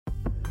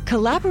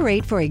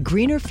Collaborate for a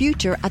greener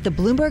future at the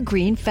Bloomberg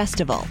Green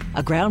Festival,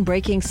 a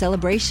groundbreaking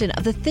celebration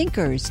of the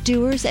thinkers,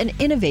 doers, and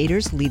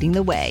innovators leading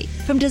the way.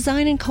 From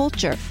design and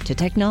culture to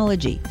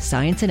technology,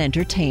 science, and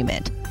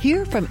entertainment.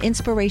 Hear from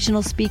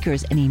inspirational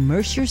speakers and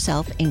immerse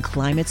yourself in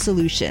climate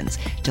solutions.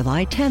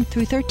 July 10th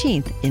through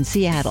 13th in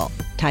Seattle.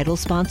 Title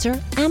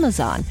sponsor,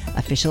 Amazon.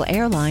 Official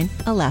airline,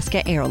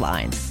 Alaska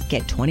Airlines.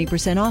 Get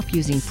 20% off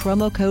using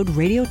promo code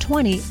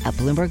radio20 at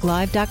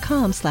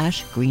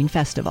BloombergLive.com/Green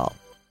Festival.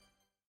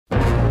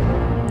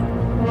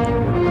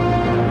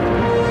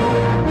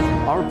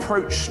 Our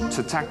approach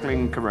to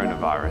tackling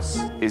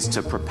coronavirus is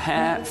to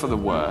prepare for the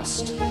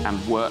worst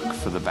and work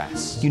for the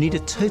best. You need a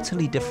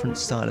totally different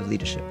style of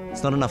leadership.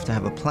 It's not enough to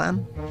have a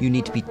plan. You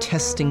need to be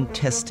testing.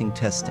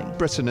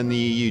 Britain and the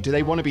EU, do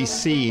they want to be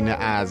seen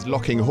as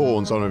locking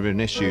horns on an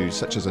issue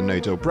such as a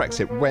no-deal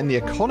Brexit when the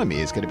economy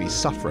is going to be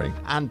suffering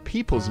and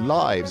people's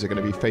lives are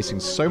going to be facing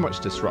so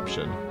much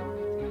disruption?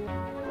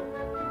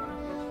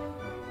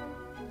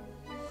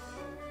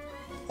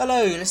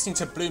 Hello, you're listening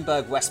to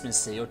Bloomberg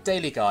Westminster, your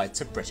daily guide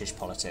to British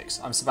politics.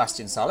 I'm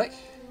Sebastian Salek.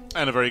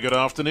 And a very good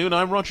afternoon,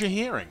 I'm Roger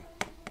Hearing.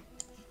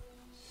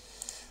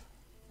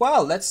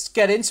 Well, let's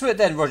get into it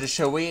then, Roger,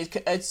 shall we? It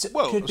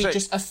could be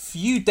just a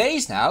few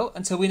days now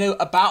until we know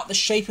about the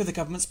shape of the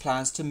government's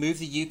plans to move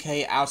the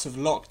UK out of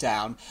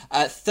lockdown.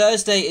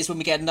 Thursday is when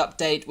we get an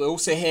update. We're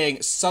also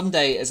hearing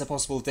Sunday as a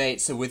possible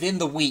date, so within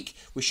the week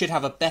we should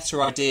have a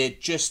better idea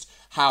just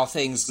how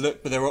things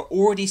look, but there are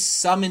already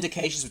some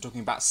indications. We're talking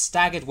about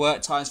staggered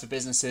work times for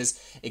businesses,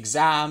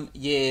 exam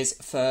years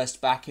first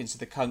back into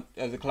the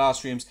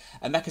classrooms,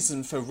 a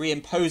mechanism for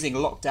reimposing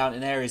lockdown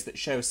in areas that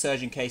show a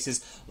surge in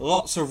cases.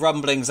 Lots of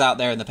rumblings out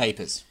there in the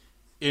papers.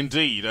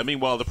 Indeed.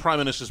 Meanwhile, the Prime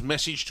Minister's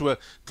message to a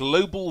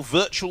global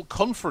virtual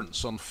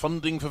conference on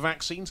funding for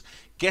vaccines.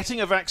 Getting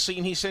a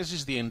vaccine, he says,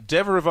 is the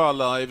endeavour of our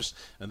lives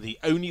and the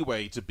only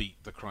way to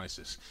beat the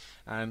crisis.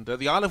 And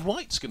the Isle of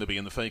Wight's going to be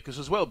in the focus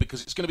as well,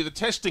 because it's going to be the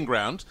testing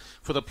ground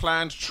for the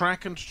planned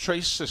track and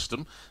trace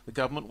system the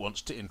government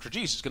wants to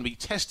introduce. It's going to be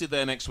tested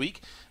there next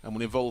week and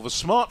will involve a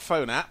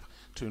smartphone app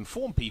to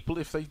inform people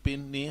if they've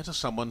been near to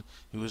someone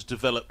who has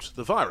developed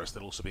the virus.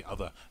 There'll also be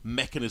other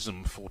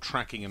mechanism for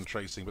tracking and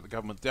tracing, but the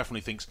government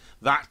definitely thinks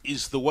that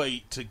is the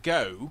way to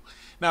go.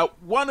 Now,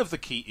 one of the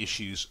key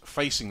issues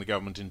facing the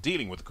government in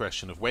dealing with the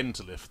question of when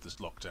to lift this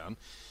lockdown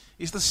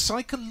is the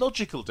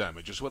psychological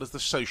damage as well as the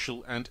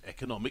social and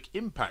economic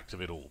impact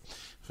of it all.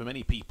 For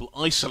many people,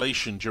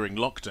 isolation during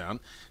lockdown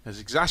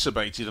has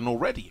exacerbated an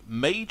already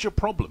major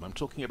problem. I'm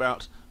talking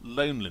about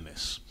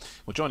loneliness.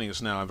 Well, joining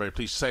us now, I'm very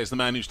pleased to say, is the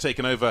man who's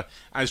taken over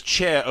as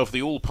chair of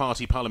the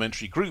all-party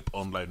parliamentary group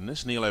on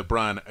loneliness, Neil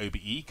O'Brien,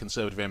 OBE,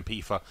 Conservative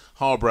MP for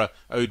Harborough,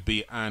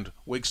 Oadby and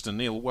Wigston.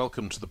 Neil,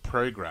 welcome to the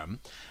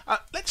programme.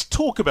 Let's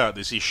talk about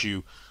this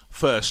issue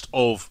first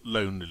of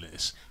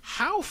loneliness.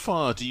 How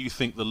far do you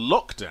think the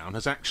lockdown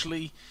has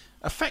actually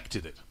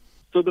affected it?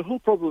 So the whole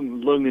problem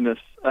of loneliness,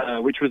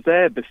 which was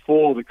there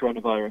before the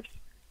coronavirus,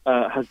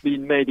 has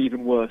been made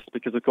even worse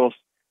because, of course,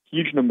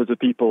 huge numbers of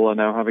people are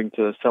now having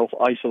to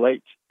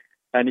self-isolate.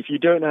 And if you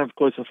don't have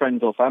closer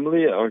friends or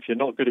family, or if you're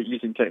not good at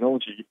using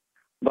technology,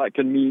 that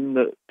can mean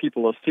that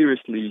people are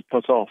seriously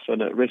cut off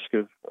and at risk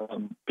of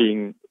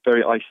being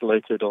very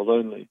isolated or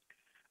lonely.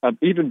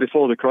 Even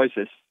before the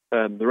crisis,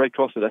 the Red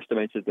Cross had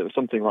estimated there was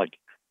something like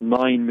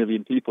 9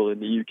 million people in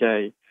the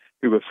UK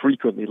who were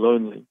frequently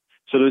lonely.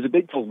 So there was a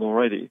big problem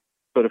already.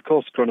 But of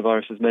course,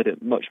 coronavirus has made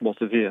it much more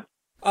severe.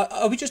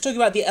 Are we just talking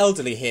about the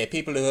elderly here,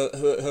 people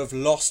who have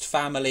lost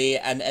family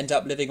and end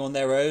up living on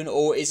their own,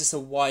 or is this a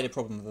wider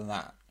problem than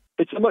that?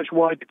 It's a much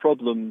wider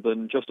problem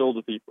than just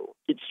older people.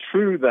 It's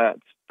true that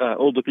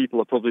older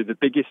people are probably the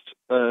biggest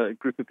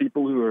group of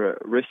people who are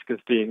at risk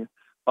of being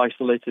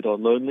isolated or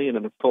lonely, and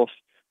then of course,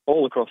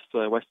 all across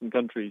Western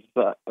countries,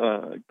 that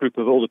group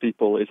of older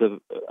people is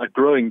a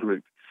growing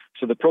group.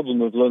 So the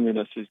problem of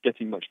loneliness is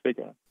getting much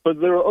bigger. But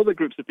there are other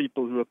groups of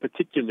people who are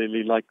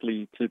particularly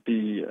likely to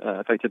be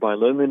affected by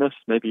loneliness.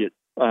 Maybe it's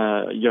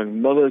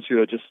young mothers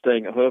who are just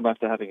staying at home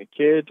after having a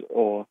kid,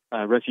 or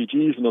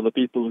refugees and other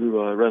people who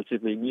are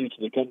relatively new to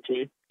the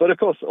country. But of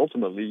course,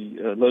 ultimately,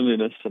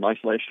 loneliness and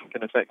isolation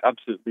can affect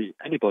absolutely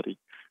anybody,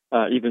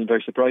 even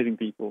very surprising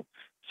people.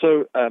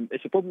 So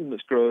it's a problem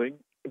that's growing.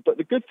 But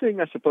the good thing,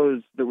 I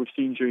suppose, that we've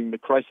seen during the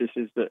crisis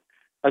is that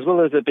as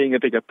well as there being a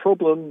bigger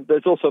problem,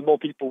 there's also more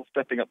people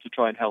stepping up to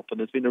try and help. And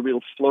there's been a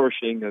real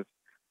flourishing of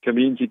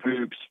community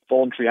groups,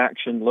 voluntary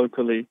action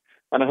locally.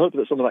 And I hope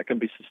that some of that can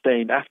be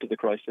sustained after the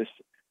crisis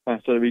so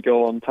that we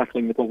go on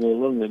tackling the problem of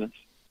loneliness.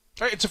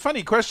 It's a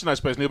funny question, I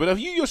suppose, Neil, but have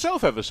you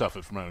yourself ever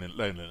suffered from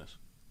loneliness?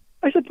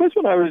 I suppose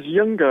when I was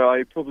younger,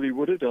 I probably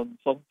would have done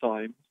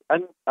sometimes.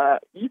 And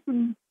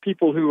even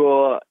people who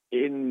are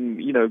in,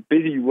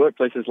 busy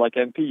workplaces like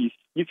MPs,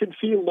 you can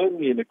feel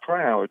lonely in a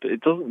crowd.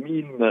 It doesn't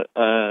mean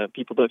that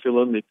people don't feel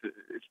lonely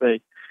if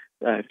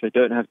they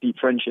don't have deep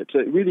friendships. So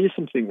it really is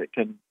something that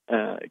can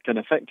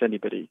affect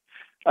anybody.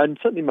 And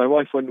certainly my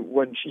wife,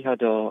 when she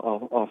had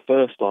our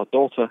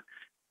daughter,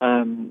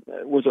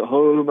 was at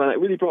home, and it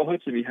really brought home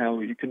to me how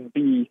you can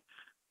be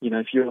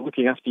if you're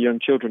looking after young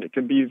children, it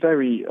can be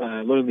very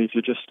lonely if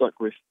you're just stuck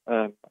with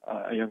a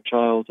young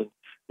child and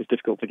it's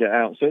difficult to get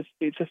out. So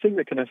it's a thing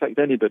that can affect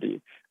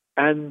anybody.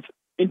 And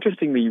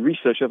interestingly,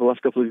 research over the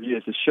last couple of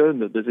years has shown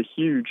that there's a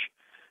huge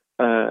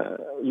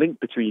link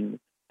between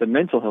the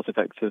mental health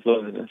effects of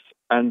loneliness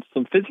and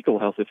some physical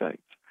health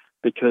effects,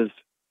 because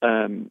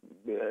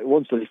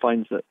one study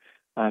finds that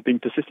being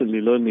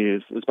persistently lonely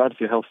is as bad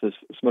for your health as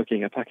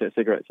smoking a packet of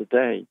cigarettes a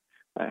day.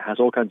 It has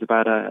all kinds of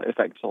bad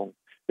effects on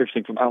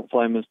everything from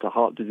Alzheimer's to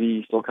heart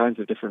disease, to all kinds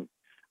of different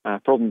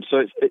problems.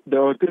 So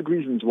there are good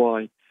reasons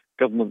why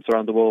governments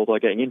around the world are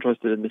getting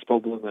interested in this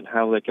problem and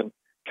how they can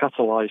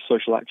catalyse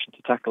social action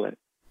to tackle it.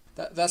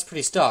 That's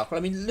pretty stark. Well,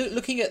 I mean,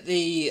 looking at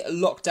the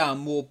lockdown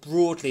more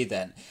broadly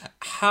then,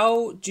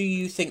 how do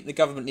you think the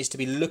government needs to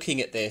be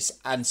looking at this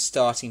and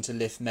starting to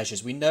lift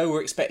measures? We know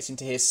we're expecting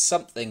to hear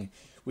something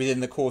within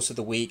the course of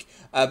the week,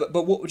 but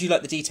what would you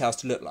like the details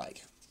to look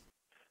like?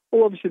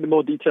 Well, obviously, the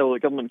more detail the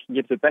government can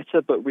give, the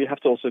better, but we have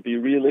to also be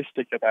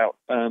realistic about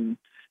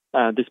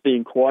this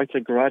being quite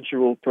a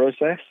gradual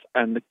process,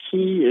 and the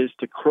key is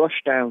to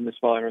crush down this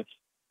virus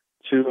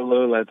to a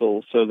low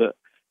level so that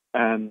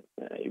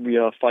we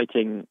are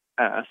fighting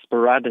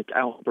sporadic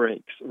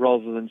outbreaks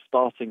rather than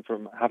starting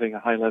from having a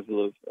high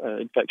level of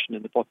infection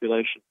in the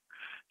population.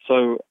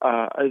 So,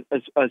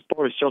 as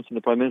Boris Johnson,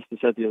 the Prime Minister,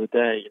 said the other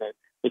day,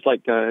 it's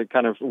like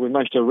we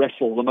managed to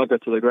wrestle the mugger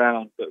to the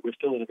ground, but we're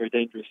still in a very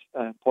dangerous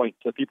point,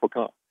 so people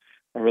can't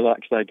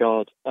relax their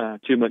guard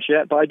too much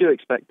yet. But I do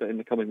expect that in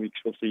the coming weeks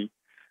we'll see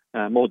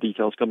more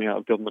details coming out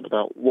of government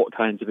about what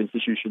kinds of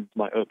institutions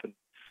might open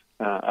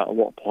at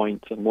what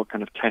point and what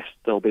kind of tests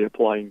they'll be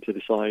applying to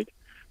decide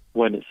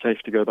when it's safe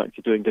to go back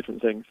to doing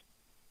different things.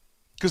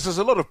 Because there's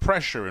a lot of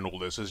pressure in all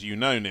this, as you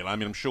know, Neil. I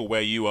mean, I'm sure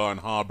where you are in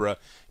Harborough,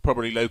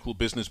 probably local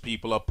business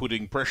people are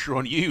putting pressure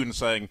on you and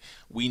saying,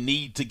 we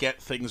need to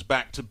get things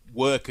back to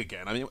work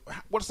again. I mean,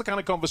 what's the kind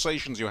of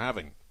conversations you're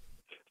having?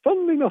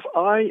 Funnily enough,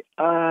 I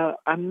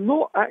am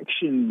not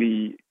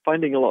actually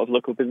finding a lot of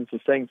local businesses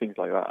saying things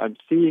like that. I'm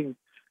seeing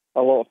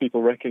a lot of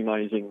people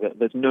recognizing that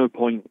there's no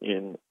point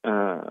in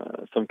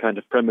some kind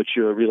of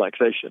premature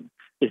relaxation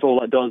if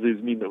all that does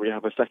is mean that we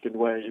have a second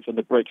wave and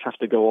the brakes have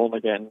to go on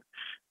again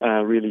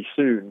really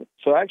soon.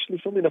 So actually,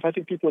 funnily enough, I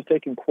think people have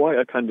taken quite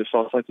a kind of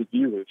far-sighted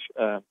view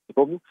of the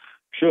problem.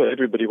 Sure,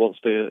 everybody wants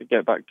to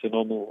get back to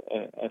normal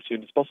as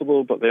soon as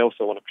possible, but they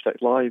also want to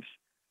protect lives.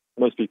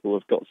 Most people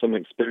have got some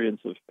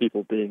experience of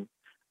people being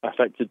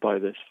affected by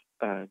this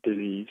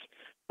disease.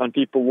 And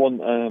people want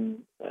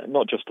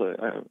not just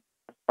a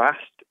fast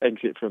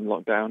exit from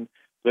lockdown,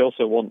 they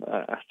also want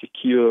a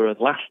secure and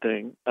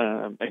lasting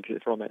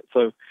exit from it.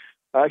 So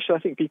actually, I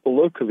think people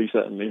locally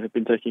certainly have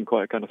been taking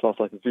quite a kind of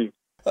far-sighted view.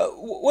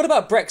 What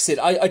about Brexit?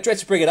 I dread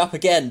to bring it up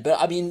again,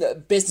 but I mean,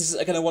 businesses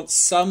are going to want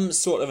some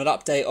sort of an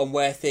update on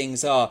where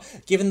things are,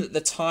 given that the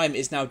time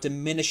is now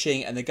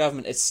diminishing and the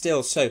government is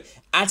still so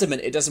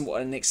adamant it doesn't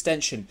want an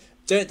extension.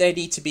 Don't they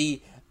need to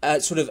be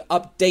sort of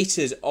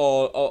updated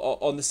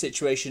on the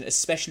situation,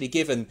 especially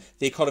given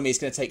the economy is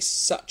going to take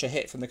such a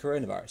hit from the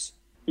coronavirus?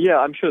 Yeah,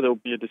 I'm sure there'll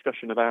be a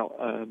discussion about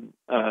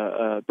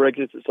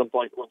Brexit at some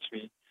point once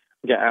we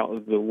get out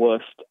of the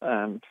worst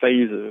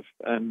phase of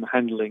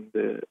handling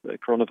the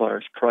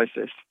coronavirus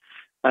crisis.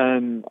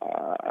 I'm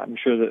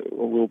sure that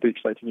we'll be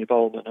expecting in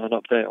Parliament an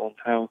update on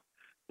how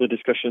the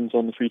discussions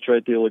on the free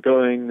trade deal are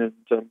going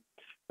and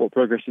what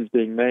progress is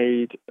being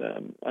made.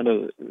 I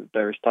know that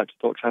various types of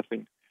talks have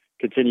been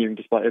continuing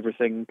despite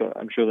everything, but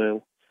I'm sure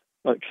they'll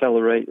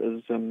accelerate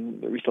as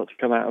we start to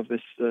come out of this,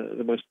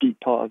 the most deep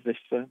part of this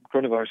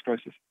coronavirus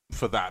crisis.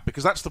 For that,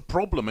 because that's the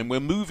problem, and we're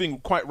moving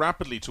quite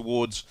rapidly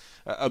towards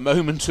a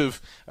moment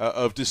of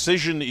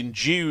decision in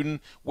June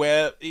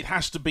where it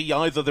has to be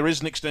either there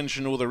is an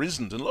extension or there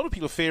isn't, and a lot of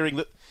people are fearing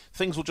that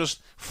things will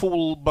just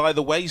fall by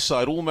the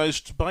wayside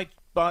almost by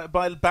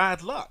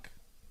bad luck.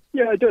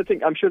 Yeah,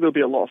 I'm sure there'll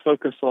be a lot of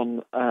focus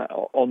on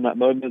that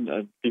moment,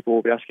 and people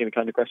will be asking the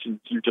kind of questions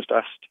you just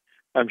asked.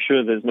 I'm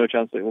sure there's no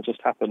chance that it will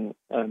just happen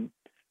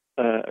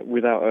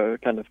without a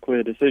kind of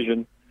clear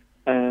decision.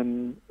 I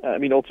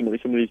mean, ultimately,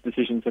 some of these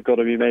decisions have got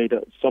to be made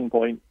at some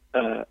point,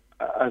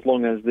 as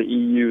long as the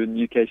EU and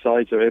UK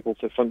sides are able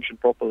to function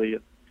properly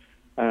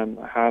and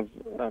have,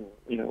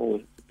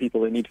 all the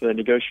people they need for their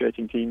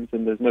negotiating teams.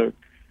 And there's no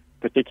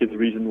particular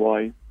reason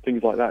why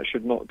things like that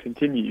should not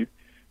continue.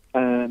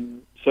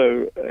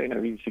 So, we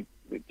need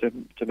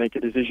to make a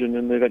decision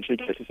and eventually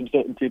get to some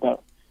certainty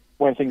about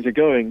where things are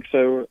going.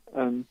 So,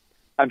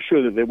 I'm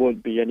sure that there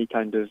won't be any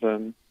kind of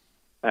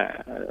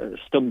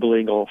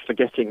stumbling or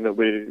forgetting that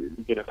we're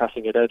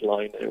passing a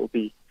deadline.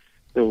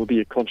 There will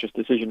be a conscious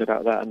decision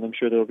about that, and I'm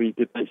sure there will be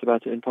debates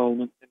about it in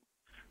Parliament in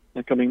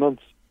the coming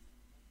months.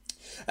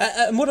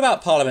 And what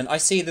about Parliament? I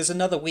see there's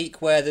another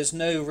week where there's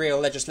no real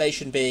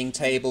legislation being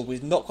tabled.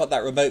 We've not got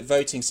that remote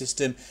voting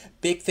system.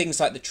 Big things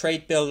like the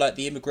trade bill, like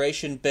the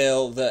immigration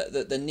bill,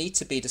 that need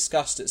to be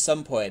discussed at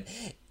some point.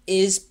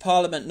 Is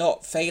Parliament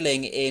not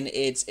failing in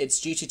its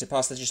duty to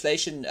pass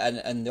legislation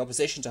and the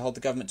opposition to hold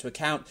the government to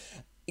account,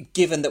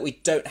 given that we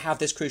don't have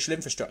this crucial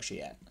infrastructure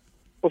yet?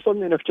 Well,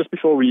 funnily enough, just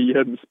before we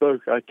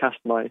spoke, I cast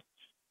my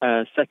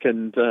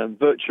second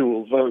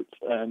virtual vote,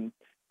 and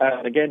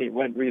again, it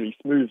went really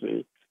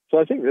smoothly. So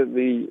I think that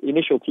the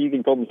initial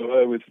teething problems there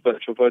were with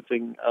virtual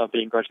voting are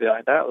being gradually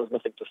ironed out. There's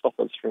nothing to stop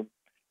us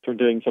from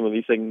doing some of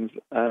these things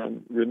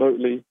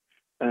remotely.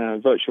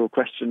 Virtual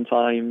question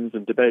times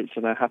and debates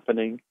are now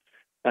happening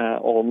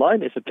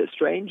online. It's a bit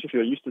strange if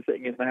you're used to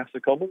sitting in the House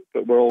of Commons,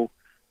 but we're all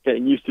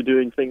getting used to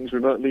doing things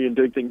remotely and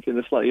doing things in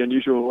a slightly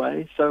unusual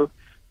way. So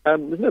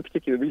there's no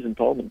particular reason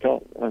Parliament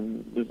can't.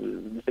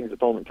 The things that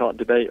Parliament can't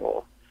debate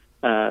or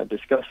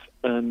discuss,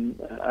 and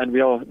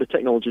the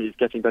technology is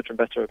getting better and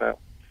better about.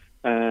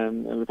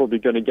 And we're probably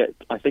going to get,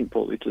 I think,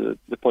 probably to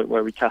the point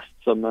where we cast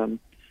some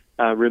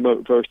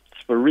remote votes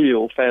for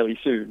real fairly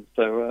soon.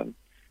 So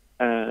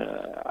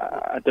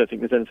I don't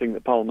think there's anything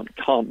that Parliament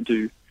can't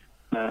do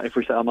if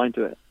we set our mind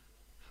to it.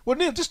 Well,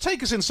 Neil, just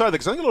take us inside there,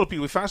 because I think a lot of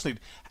people are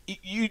fascinated.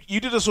 You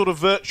did a sort of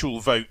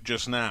virtual vote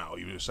just now,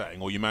 you were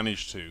saying, or you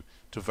managed to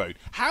vote.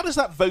 How does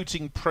that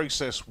voting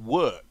process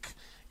work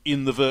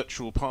in the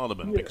virtual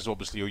Parliament? Because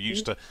obviously you're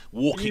used to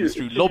walking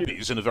through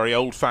lobbies in a very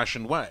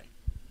old-fashioned way.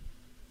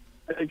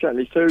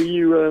 Exactly. So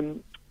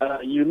you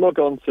log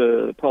on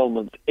to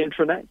Parliament's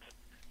intranet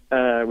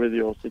with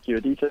your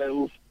secure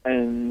details,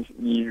 and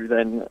you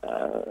then,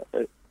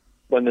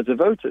 when there's a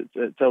vote,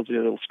 it tells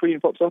you a little screen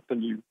pops up,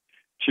 and you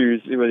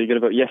choose whether you're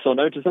going to vote yes or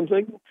no to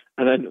something,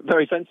 and then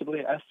very sensibly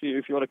it asks you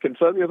if you want to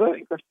confirm your vote.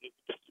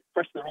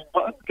 Press the wrong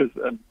button, because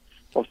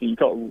obviously you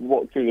can't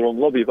walk through the wrong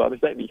lobby by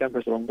mistake, but you can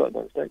press the wrong button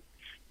by mistake.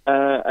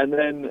 And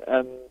then,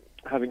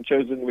 having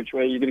chosen which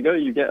way you're going to go,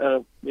 you get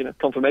a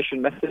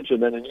confirmation message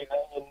and then an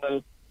email,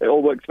 and it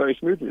all works very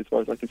smoothly as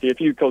far as I can see. A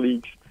few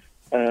colleagues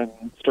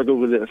struggled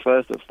with it at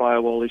first, at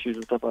firewall issues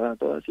and stuff like that,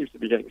 but it seems to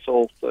be getting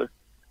solved. So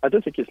I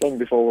don't think it's long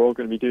before we're all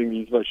going to be doing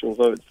these virtual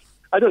votes.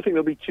 I don't think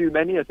there'll be too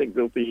many. I think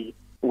there'll be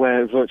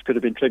where votes could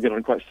have been triggered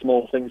on quite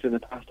small things in the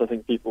past. I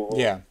think people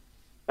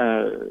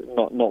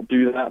will not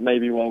do that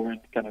maybe while we're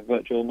in kind of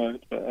virtual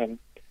mode. But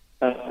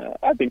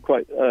I've been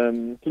quite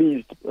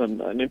pleased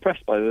and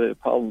impressed by the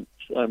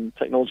Parliament's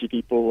technology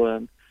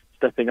people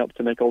stepping up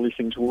to make all these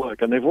things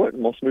work, and they've worked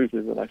more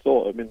smoothly than I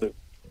thought. I mean, the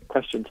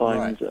question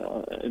times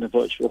in a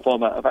virtual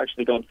format have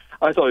actually gone.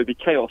 I thought it would be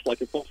chaos,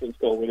 like a conference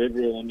call with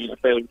everyone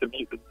failing to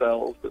mute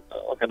themselves and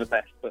all kind of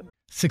mess. But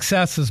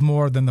success is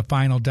more than the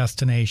final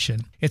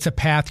destination. It's a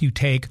path you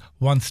take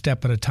one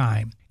step at a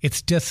time.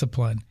 It's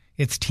discipline,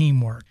 it's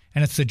teamwork,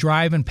 and it's the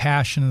drive and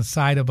passion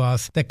inside of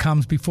us that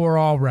comes before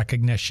all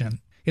recognition.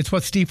 It's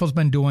what Stifel's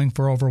been doing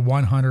for over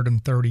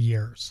 130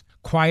 years.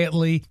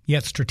 Quietly,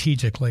 yet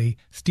strategically,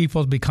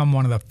 Stifel's become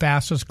one of the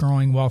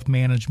fastest-growing wealth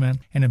management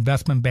and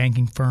investment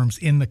banking firms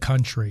in the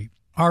country.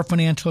 Our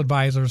financial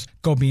advisors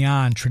go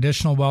beyond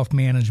traditional wealth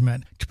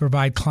management to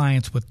provide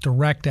clients with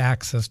direct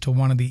access to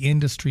one of the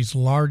industry's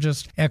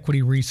largest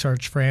equity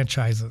research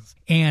franchises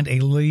and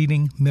a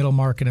leading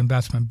middle-market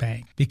investment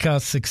bank,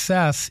 because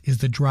success is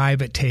the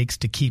drive it takes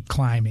to keep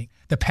climbing,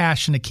 the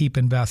passion to keep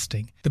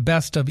investing, the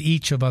best of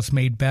each of us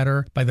made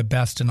better by the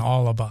best in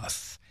all of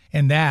us.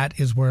 And that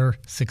is where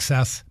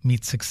success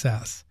meets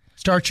success.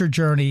 Start your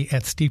journey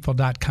at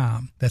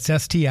Stifel.com. That's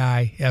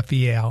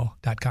Stifel.com.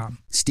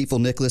 Stifel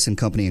Nicholas and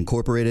Company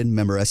Incorporated,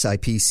 member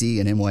SIPC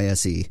and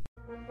NYSE.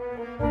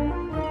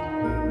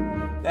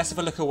 Let's have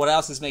a look at what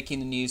else is making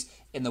the news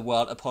in the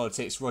world of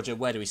politics. Roger,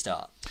 where do we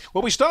start?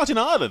 Well, we start in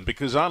Ireland,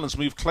 because Ireland's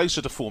moved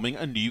closer to forming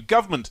a new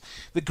government.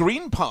 The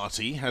Green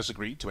Party has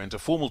agreed to enter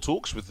formal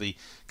talks with the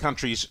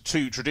country's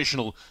two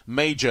traditional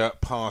major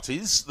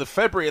parties. The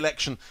February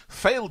election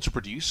failed to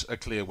produce a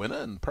clear winner,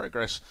 and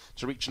progress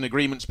to reach an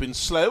agreement's been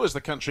slow as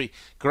the country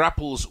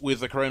grapples with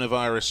the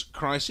coronavirus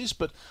crisis.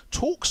 But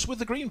talks with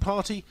the Green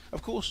Party,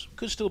 of course,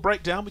 could still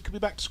break down. We could be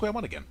back to square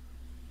one again.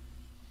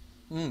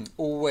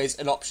 Always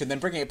an option. Then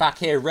bringing it back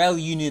here, rail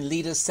union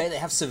leaders say they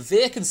have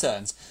severe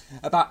concerns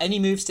about any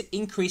moves to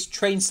increase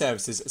train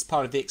services as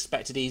part of the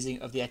expected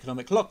easing of the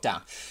economic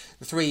lockdown.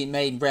 The three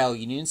main rail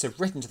unions have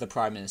written to the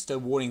Prime Minister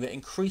warning that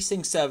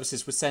increasing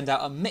services would send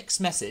out a mixed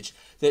message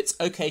that it's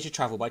okay to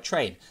travel by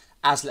train.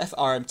 ASLEF,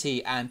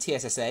 RMT and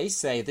TSSA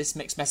say this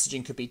mixed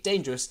messaging could be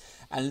dangerous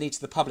and lead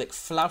to the public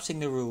flouting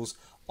the rules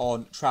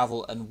on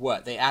travel and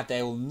work. They add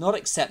they will not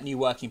accept new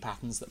working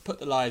patterns that put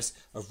the lives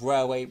of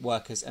railway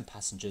workers and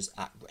passengers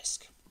at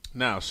risk.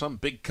 Now, some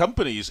big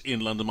companies in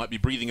London might be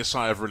breathing a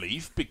sigh of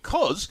relief,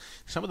 because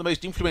some of the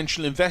most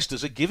influential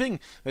investors are giving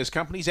those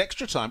companies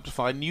extra time to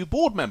find new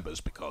board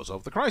members because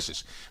of the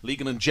crisis.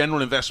 Legal &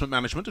 General Investment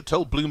Management have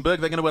told Bloomberg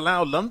they're going to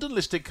allow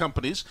London-listed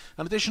companies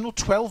an additional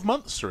 12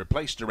 months to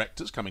replace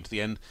directors coming to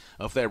the end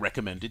of their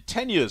recommended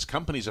tenures.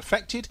 Companies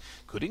affected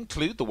could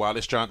include the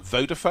wireless giant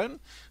Vodafone,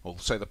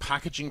 also the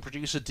packaging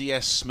producer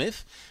DS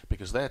Smith,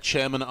 because their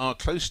chairmen are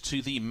close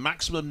to the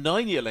maximum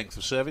 9-year length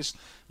of service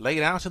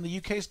laid out in the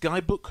UK's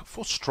guidebook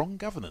for strong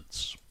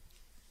governance.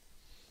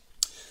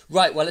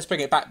 Right, well, let's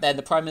bring it back then.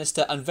 The Prime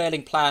Minister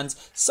unveiling plans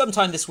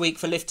sometime this week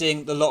for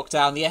lifting the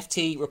lockdown. The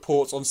FT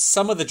reports on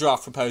some of the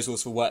draft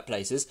proposals for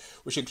workplaces,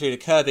 which include a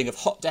curbing of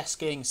hot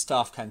desking,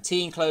 staff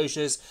canteen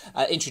closures,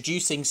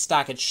 introducing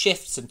staggered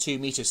shifts and 2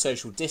 metre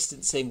social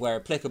distancing where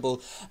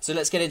applicable. So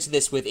let's get into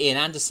this with Ian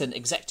Anderson,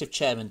 Executive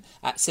Chairman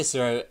at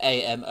Cicero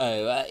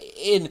AMO.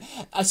 Ian,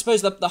 I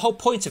suppose the whole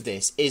point of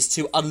this is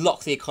to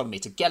unlock the economy,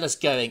 to get us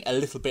going a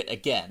little bit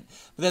again.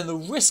 But then the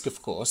risk,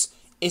 of course,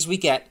 is we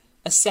get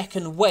a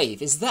second wave.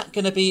 Is that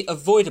going to be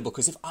avoidable?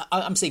 Because if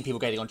I'm seeing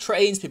people getting on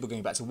trains, people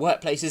going back to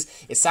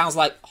workplaces, it sounds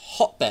like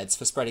hotbeds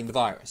for spreading the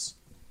virus.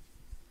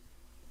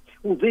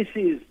 Well, this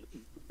is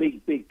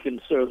big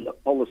concern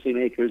that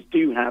policymakers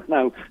do have.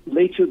 Now,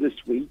 later this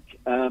week,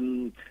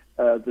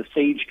 the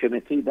SAGE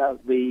committee,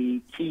 that's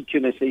the key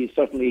committee,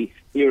 certainly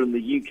here in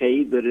the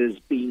UK, that has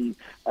been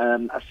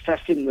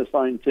assessing the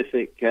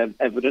scientific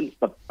evidence,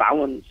 the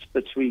balance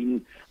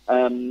between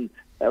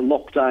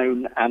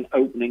lockdown and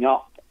opening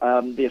up.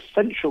 The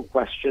essential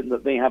question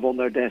that they have on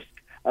their desk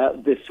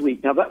this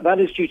week. Now, that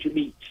is due to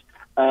meet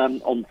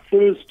on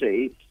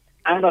Thursday,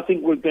 and I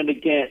think we're going to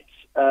get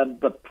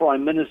the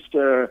Prime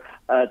Minister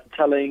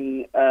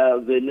telling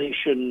the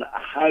nation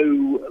how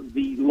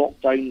the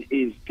lockdown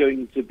is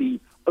going to be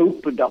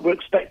opened up. We're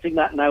expecting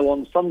that now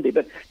on Sunday,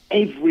 but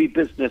every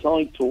business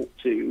I talk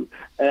to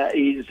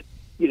is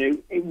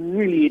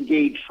really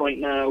engaged right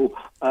now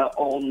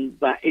on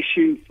that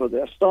issue for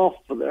their staff,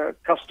 for their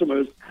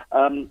customers,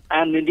 and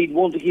indeed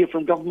want to hear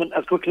from government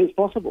as quickly as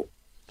possible.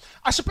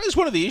 I suppose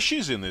one of the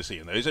issues in this,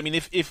 Ian, though, is, I mean,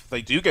 if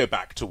they do go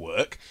back to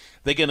work,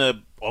 they're going to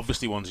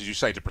obviously want, as you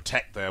say, to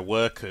protect their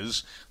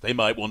workers. They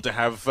might want to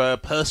have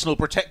personal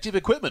protective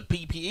equipment,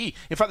 PPE.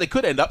 In fact, they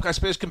could end up, I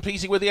suppose,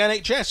 competing with the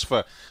NHS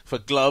for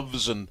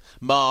gloves and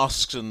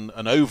masks and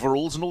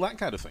overalls and all that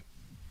kind of thing.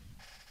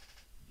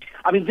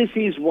 I mean, this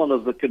is one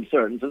of the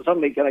concerns, and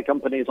some of the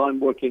companies I'm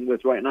working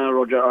with right now,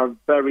 Roger, are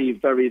very,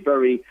 very,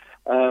 very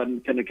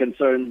kind of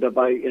concerned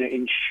about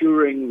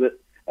ensuring that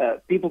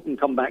people can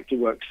come back to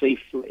work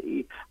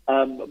safely,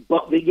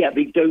 but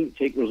they don't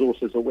take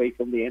resources away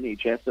from the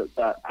NHS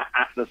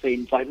at the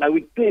same time. Now,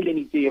 we clearly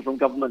need to hear from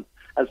government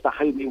as to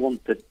how they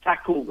want to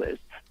tackle this,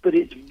 but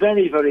it's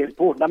very, very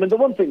important. I mean, the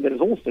one thing that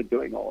is also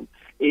going on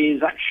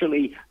is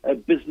actually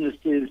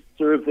businesses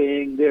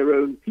surveying their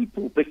own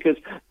people, because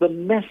the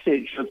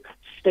message of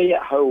stay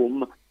at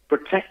home,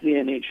 protect the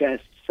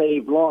NHS,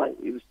 save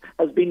lives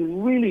has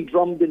been really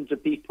drummed into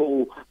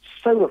people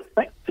so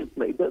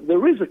effectively that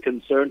there is a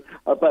concern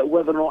about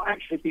whether or not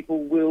actually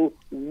people will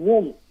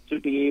want to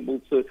be able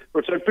to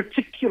return,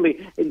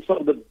 particularly in some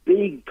of the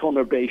big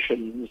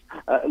conurbations,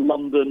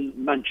 London,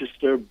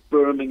 Manchester,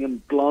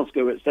 Birmingham,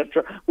 Glasgow,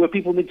 etc., where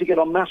people need to get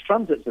on mass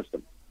transit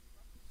systems.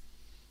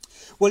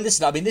 Well,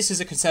 listen, I mean, this is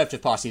a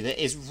Conservative Party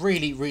that is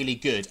really, really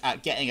good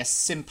at getting a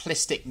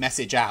simplistic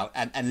message out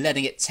and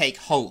letting it take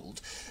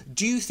hold.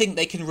 Do you think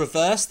they can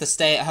reverse the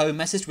stay-at-home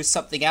message with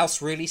something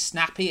else really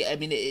snappy? I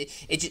mean,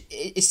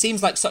 it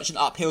seems like such an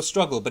uphill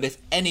struggle, but if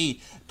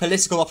any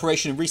political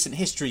operation in recent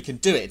history can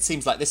do it, it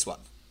seems like this one.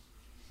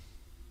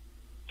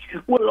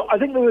 Well, I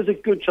think there is a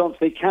good chance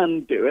they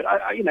can do it.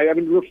 I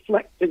mean,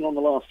 reflecting on the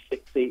last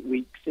 6-8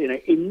 weeks,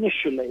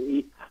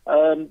 initially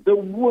there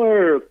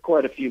were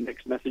quite a few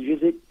mixed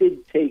messages. It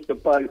did take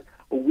about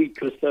a week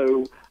or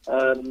so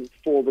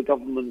for the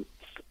government's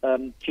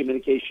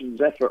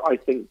communications effort, I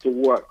think, to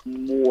work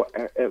more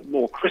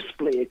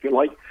crisply, if you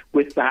like,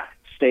 with that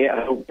stay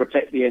at home,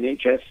 protect the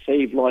NHS,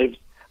 save lives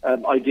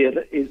idea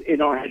that is in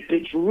our heads.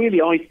 It's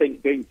really, I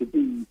think, going to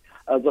be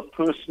the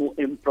personal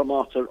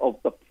imprimatur of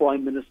the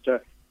Prime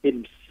Minister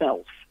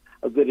himself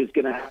that is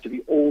going to have to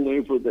be all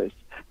over this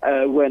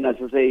when, as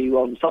I say,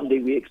 on Sunday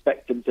we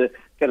expect him to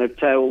kind of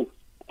tell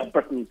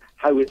Britain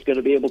how it's going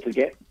to be able to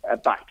get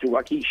back to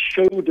work. He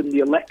showed in the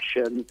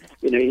election,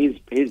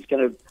 his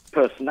kind of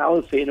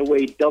personality in a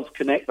way does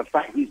connect. The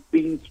fact he's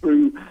been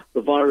through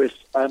the virus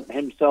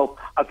himself.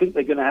 I think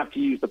they're going to have to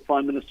use the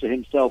Prime Minister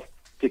himself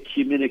to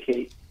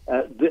communicate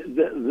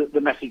the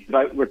message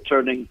about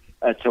returning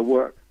to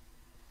work.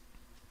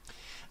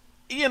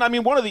 Ian, I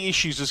mean, one of the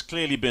issues has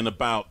clearly been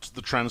about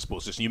the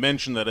transport system. You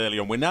mentioned that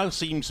earlier on. We now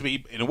seem to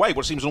be, in a way,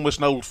 what seems almost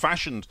an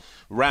old-fashioned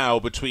row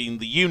between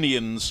the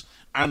unions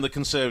and the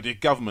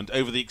Conservative government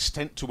over the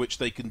extent to which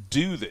they can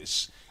do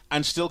this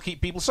and still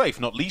keep people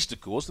safe, not least,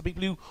 of course, the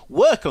people who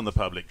work on the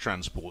public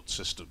transport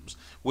systems,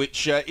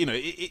 which,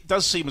 it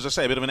does seem, as I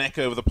say, a bit of an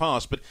echo of the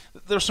past, but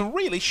there are some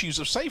real issues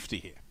of safety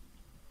here.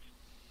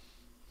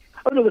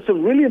 Oh, no, there's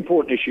some really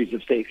important issues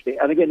of safety.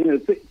 And again,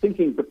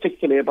 thinking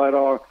particularly about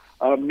our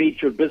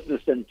major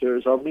business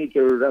centres, our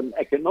major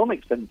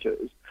economic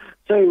centres.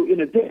 So,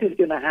 this is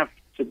going to have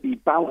to be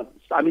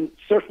balanced. I mean,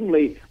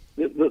 certainly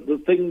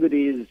the thing that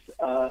is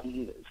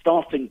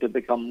starting to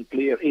become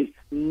clear is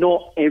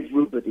not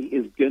everybody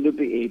is going to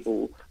be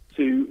able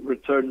to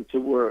return to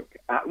work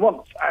at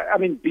once. I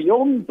mean,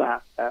 beyond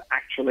that,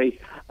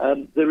 actually,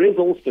 there is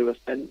also a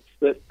sense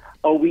that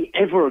are we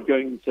ever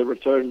going to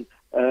return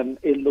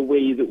in the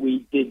way that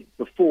we did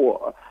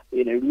before?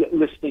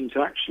 Listening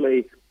to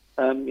actually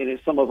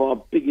some of our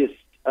biggest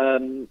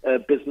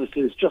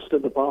businesses just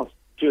in the past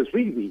 2 or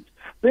 3 weeks.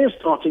 They're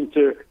starting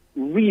to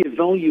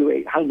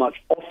reevaluate how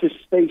much office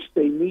space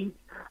they need.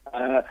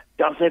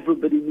 Does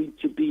everybody need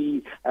to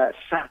be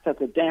sat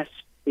at a desk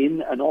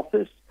in an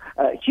office?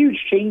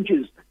 Huge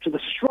changes to the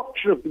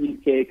structure of the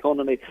UK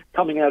economy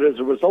coming out as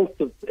a result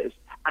of this.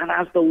 And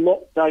as the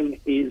lockdown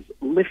is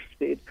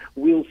lifted,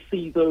 we'll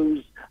see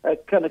those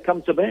kind of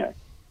come to bear.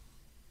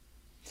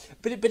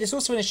 But it's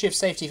also an issue of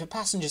safety for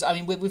passengers. I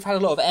mean, we've had a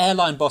lot of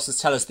airline bosses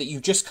tell us that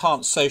you just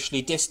can't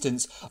socially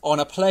distance on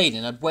a plane,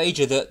 and I'd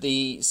wager that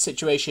the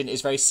situation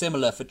is very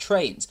similar for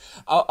trains.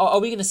 Are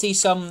we going to see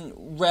some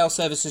rail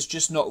services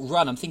just not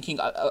run? I'm thinking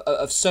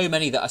of so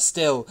many that are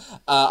still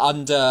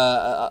under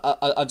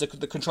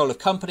the control of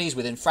companies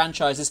within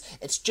franchises.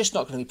 It's just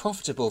not going to be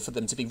profitable for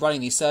them to be running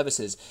these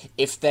services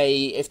if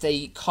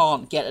they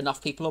can't get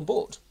enough people on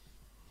board.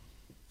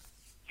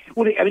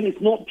 Well, I mean, it's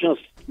not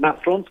just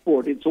mass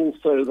transport, it's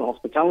also the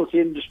hospitality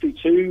industry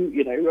too.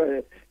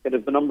 Kind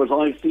of the numbers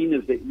I've seen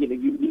is that, you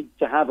need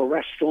to have a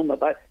restaurant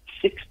about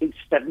 60,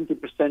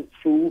 70%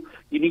 full.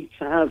 You need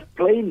to have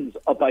planes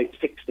about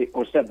 60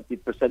 or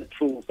 70%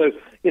 full. So,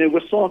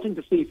 we're starting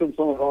to see from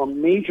some of our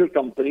major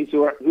companies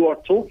who are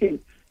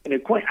talking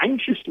quite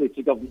anxiously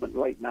to government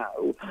right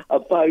now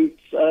about,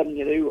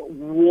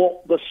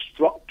 what the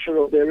structure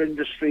of their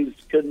industries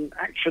can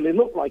actually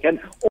look like. And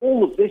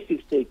all of this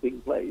is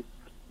taking place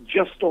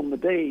just on the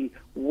day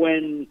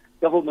when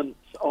governments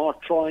are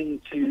trying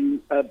to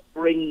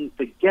bring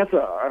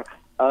together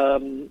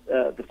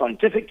the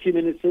scientific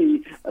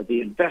community,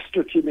 the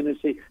investor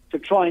community, to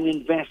try and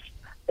invest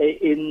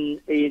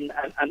in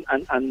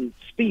and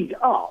speed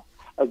up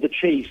the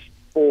chase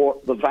for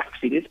the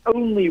vaccine. It's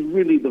only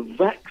really the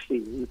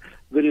vaccine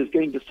that is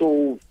going to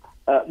solve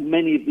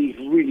many of these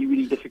really,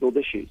 really difficult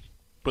issues.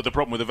 But the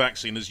problem with the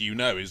vaccine, as you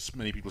know, is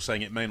many people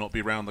saying it may not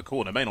be around the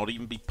corner, may not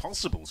even be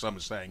possible, some are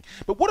saying.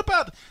 But what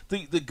about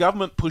the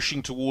government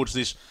pushing towards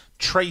this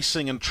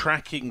tracing and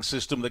tracking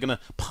system? They're going to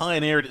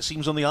pioneer it, it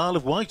seems, on the Isle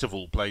of Wight, of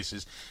all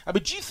places. I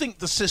mean, do you think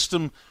the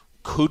system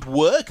could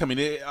work? I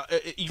mean,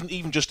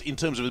 even just in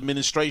terms of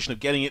administration,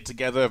 of getting it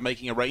together, of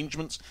making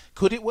arrangements,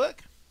 could it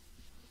work?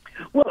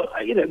 Well,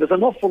 there's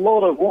an awful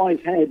lot of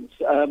wise heads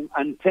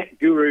and tech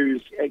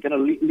gurus kind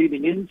of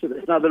leading into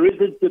this. Now, there is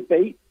a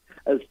debate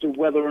as to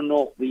whether or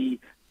not the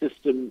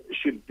system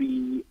should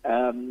be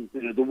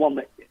the one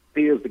that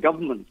appears the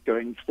government's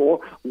going for,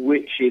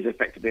 which is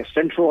effectively a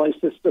centralised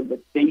system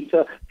that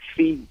data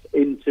feeds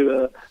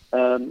into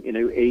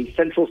a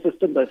central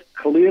system. There's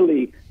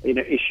clearly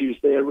issues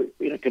there,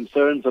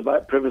 concerns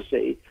about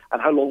privacy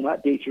and how long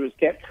that data is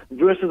kept,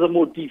 versus a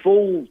more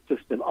devolved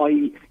system,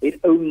 i.e.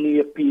 it only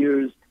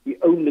appears, you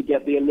only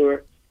get the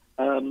alert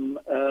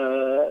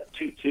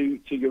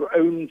to your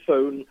own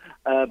phone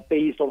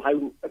based on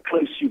how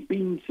close you've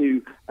been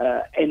to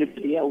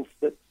anybody else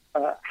that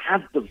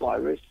had the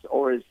virus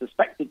or is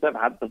suspected to have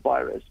had the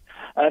virus.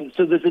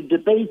 So there's a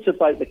debate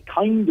about the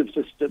kind of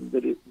system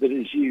that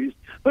is used.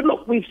 But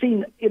look, we've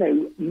seen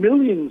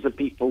millions of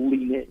people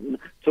lean in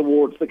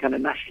towards the kind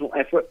of national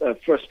effort,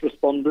 first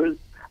responders,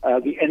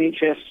 the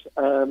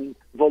NHS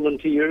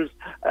volunteers.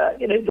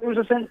 There is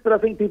a sense that I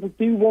think people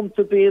do want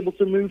to be able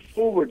to move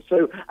forward.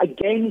 So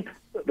again,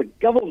 the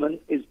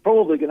government is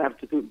probably going to have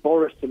to put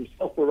Boris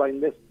himself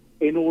around this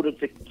in order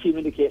to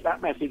communicate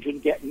that message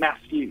and get mass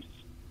use.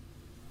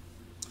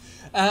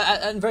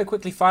 And very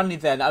quickly, finally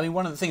then, I mean,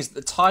 one of the things that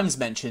the Times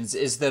mentions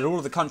is that all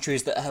of the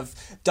countries that have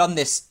done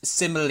this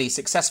similarly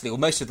successfully, or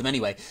most of them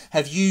anyway,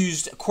 have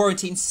used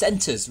quarantine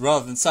centres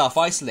rather than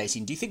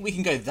self-isolating. Do you think we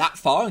can go that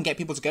far and get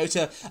people to go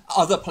to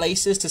other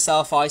places to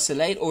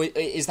self-isolate, or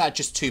is that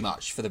just too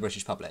much for the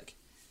British public?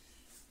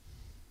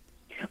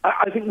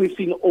 I think we've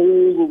seen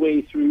all the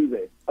way through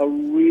this a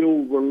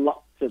real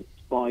reluctance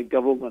by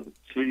government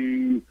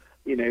to,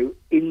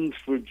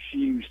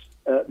 introduce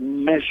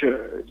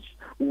measures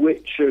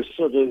which are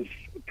sort of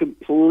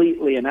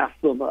completely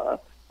anathema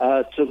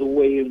to the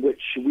way in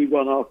which we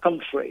run our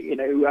country.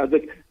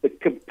 The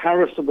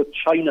comparison with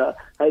China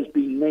has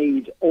been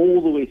made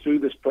all the way through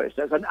this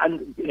process,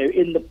 and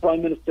in the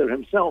Prime Minister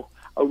himself,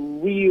 a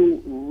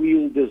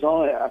real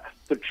desire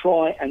to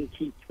try and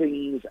keep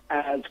things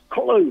as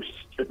close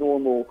to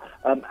normal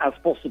as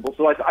possible.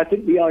 So I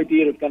think the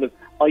idea of kind of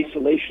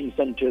isolation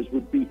centres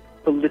would be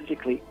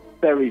politically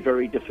very,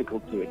 very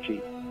difficult to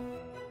achieve.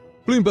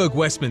 Bloomberg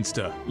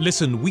Westminster.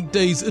 Listen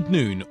weekdays at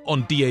noon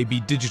on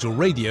DAB Digital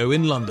Radio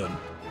in London.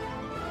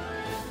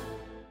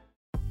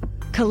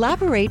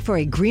 Collaborate for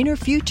a greener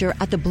future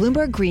at the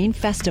Bloomberg Green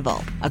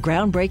Festival, a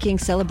groundbreaking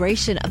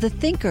celebration of the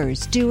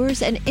thinkers,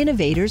 doers, and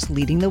innovators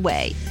leading the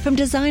way. From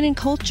design and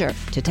culture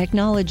to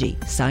technology,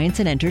 science,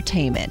 and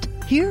entertainment.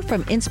 Hear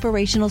from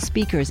inspirational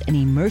speakers and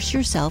immerse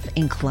yourself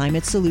in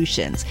climate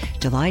solutions.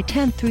 July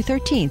 10th through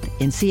 13th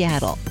in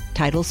Seattle.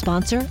 Title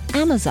sponsor,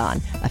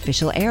 Amazon.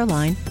 Official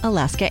airline,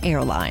 Alaska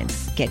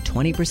Airlines. Get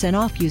 20%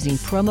 off using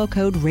promo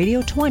code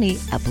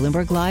Radio20 at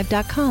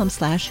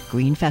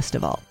BloombergLive.com/Green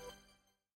Festival.